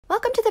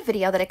Welcome to the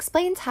video that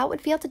explains how it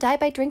would feel to die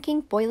by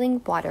drinking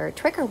boiling water.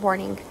 Trigger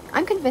warning.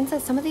 I'm convinced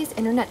that some of these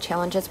internet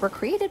challenges were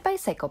created by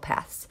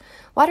psychopaths.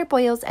 Water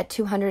boils at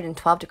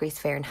 212 degrees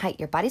Fahrenheit.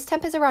 Your body's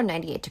temp is around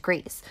 98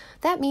 degrees.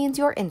 That means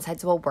your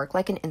insides will work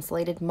like an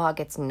insulated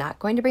mug. It's not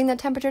going to bring that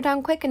temperature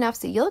down quick enough,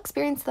 so you'll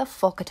experience the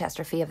full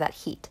catastrophe of that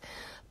heat.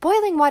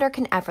 Boiling water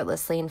can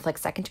effortlessly inflict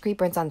second-degree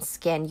burns on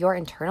skin. Your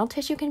internal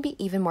tissue can be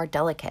even more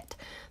delicate.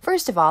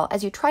 First of all,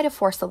 as you try to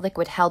force the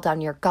liquid hell down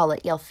your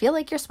gullet, you'll feel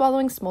like you're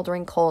swallowing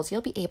smoldering coals.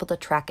 You'll be able to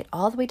track it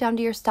all the way down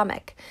to your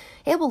stomach.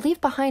 It will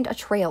leave behind a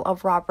trail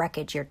of raw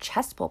wreckage. Your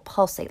chest will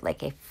pulsate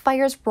like a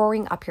fire's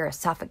roaring up your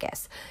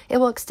esophagus. It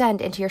will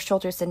extend into your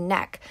shoulders and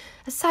neck.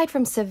 Aside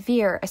from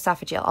severe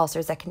esophageal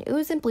ulcers that can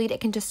ooze and bleed, it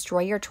can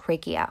destroy your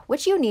trachea,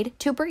 which you need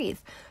to breathe.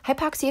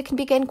 Hypoxia can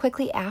begin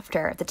quickly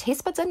after. The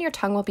taste buds on your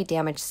tongue will be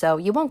damaged, so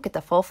you won't get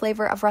the full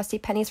flavor of rusty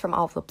pennies from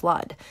all of the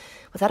blood.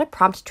 Without a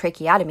prompt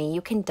tracheotomy,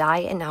 you can die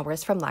in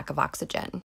hours from lack of oxygen.